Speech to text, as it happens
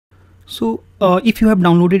If you have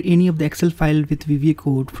downloaded any of the Excel file with VBA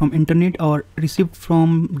code from internet or received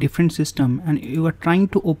from different system and you are trying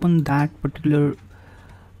to open that particular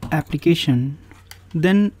application,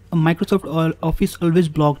 then Microsoft Office always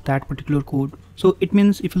blocked that particular code. So it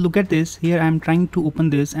means if you look at this here, I'm trying to open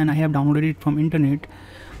this and I have downloaded it from internet,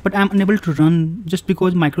 but I'm unable to run just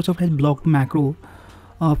because Microsoft has blocked macro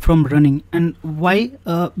from running. And why?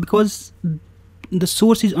 Because the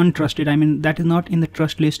source is untrusted. I mean, that is not in the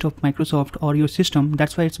trust list of Microsoft or your system.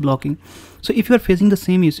 That's why it's blocking. So if you are facing the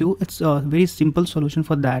same issue, it's a very simple solution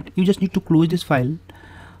for that. You just need to close this file,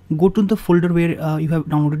 go to the folder where you have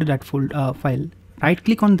downloaded that file, right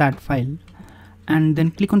click on that file and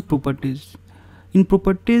then click on properties. In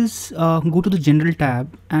properties, go to the general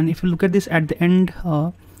tab, and if you look at this at the end,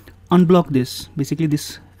 unblock this, basically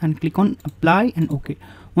this, and click on apply and OK.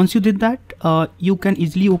 Once you did that, you can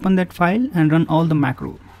easily open that file and run all the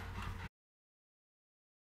macro.